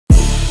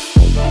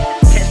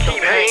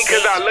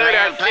cause I love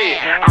that shit.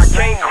 I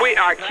can't quit,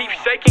 I keep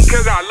shaking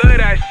cause I love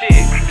that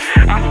shit.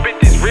 I spit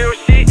this real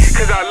shit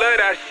cause I love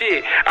that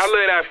shit. I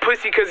love that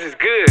pussy cause it's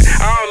good.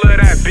 I don't love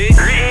that bitch.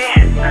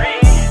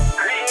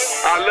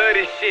 I love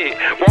this shit.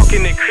 Walk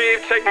in the crib,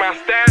 check my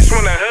stash,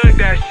 wanna hug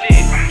that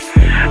shit.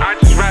 I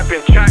just rap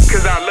and trap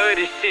cause I love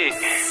this shit.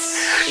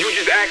 You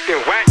just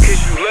acting whack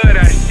cause you love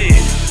that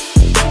shit.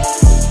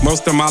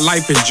 Most of my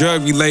life is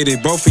drug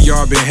related, both of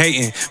y'all been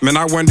hating. Man,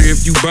 I wonder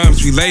if you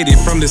bums related.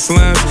 From the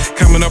slums,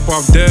 coming up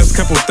off dubs,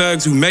 couple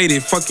thugs who made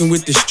it. Fucking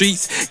with the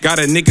streets, got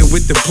a nigga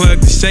with the plug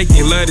to shake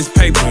it. Love this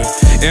paper,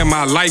 and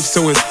my life,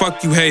 so it's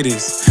fuck you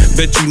haters.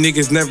 Bet you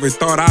niggas never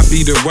thought I'd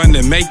be the one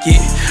to make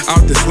it.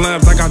 Out the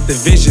slums, I got the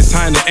vision,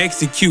 time to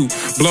execute.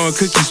 Blowing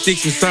cookie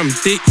sticks with something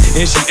thick,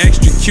 and she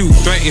extra cute.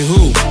 Threaten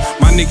who?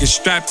 My niggas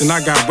strapped and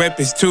I got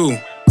weapons too.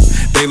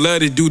 They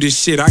love to do this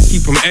shit, I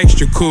keep them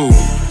extra cool.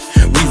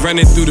 We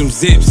running through them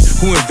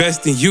zips, who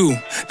invest in you?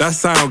 That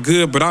sound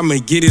good, but I'ma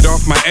get it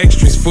off my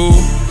extras, fool.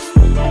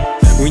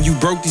 When you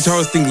broke, these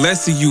hoes think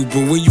less of you,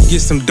 but when you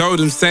get some dough,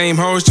 them same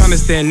hoes tryna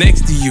stand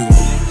next to you.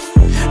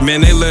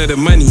 Man, they love the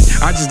money,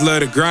 I just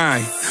love the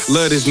grind.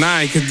 Love this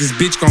 9, cause this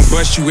bitch gon'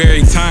 bust you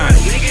every time.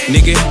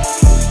 Nigga,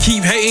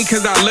 keep hating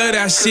cause I love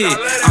that shit.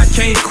 I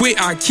can't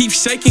quit, I keep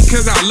shaking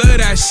cause I love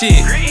that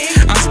shit.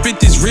 I spit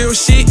this real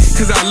shit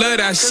cause I love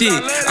that shit.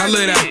 I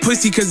love that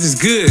pussy cause it's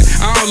good.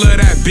 I don't love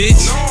that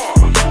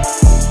bitch.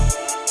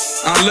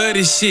 I love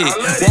this shit.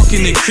 Walk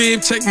in the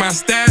crib, check my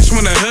stash,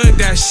 wanna hug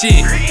that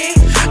shit.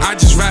 I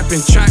just rap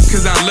and trap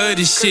cause I love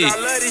this shit.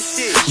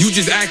 You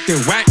just acting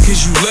whack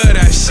cause you love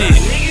that shit.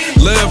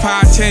 Love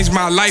how I changed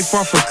my life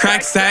off a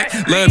crack sack.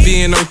 Love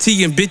being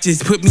OT and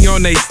bitches put me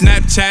on they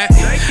Snapchat.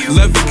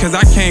 Love it cause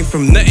I came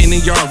from nothing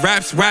and y'all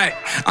raps whack.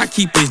 I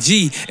keep it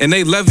G and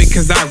they love it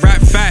cause I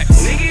rap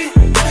facts.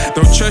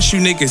 Don't trust you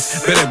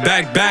niggas, better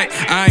back.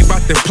 I ain't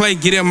about to play,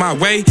 get in my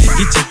way,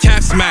 get your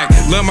cap smacked.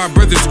 Love my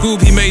brother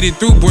Scoob, he made it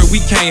through, boy, we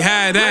can't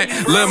hide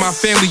that. Love my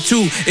family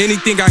too,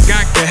 anything I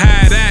got to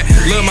hide that.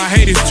 Love my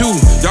haters too,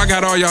 y'all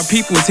got all y'all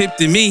peoples hip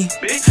to me.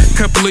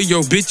 Couple of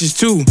your bitches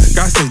too,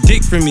 got some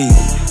dick for me.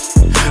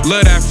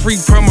 Love that free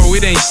promo,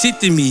 it ain't shit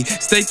to me.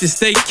 State to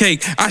state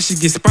cake, I should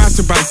get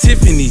sponsored by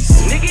Tiffany's.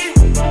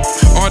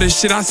 All this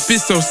shit I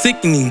spit so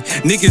sickening.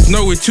 Niggas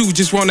know it too,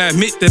 just wanna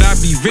admit that I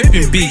be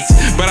ripping beats.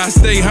 But I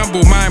stay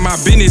humble, mind my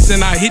business,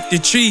 and I hit the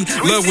tree.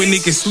 Love when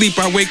niggas sleep,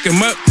 I wake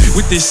them up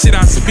with this shit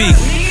I speak.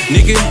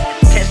 Nigga,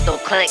 pistol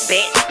click,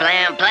 bitch,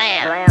 blam,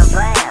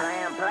 blam.